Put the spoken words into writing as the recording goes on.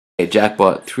Jack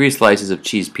bought 3 slices of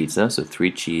cheese pizza, so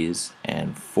 3 cheese,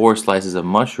 and 4 slices of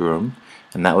mushroom,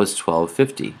 and that was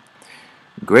 $12.50.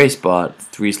 Grace bought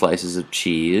 3 slices of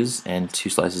cheese and 2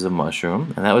 slices of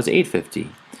mushroom, and that was $8.50.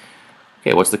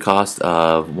 Okay, what's the cost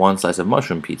of 1 slice of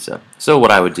mushroom pizza? So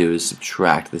what I would do is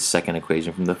subtract the second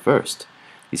equation from the first.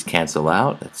 These cancel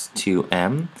out, that's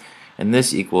 2m, and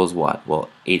this equals what? Well,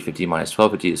 $8.50 minus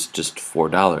 $12.50 is just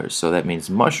 $4, so that means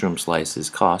mushroom slices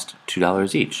cost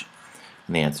 $2 each.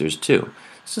 And the answer is 2.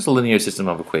 It's just a linear system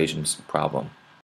of equations problem.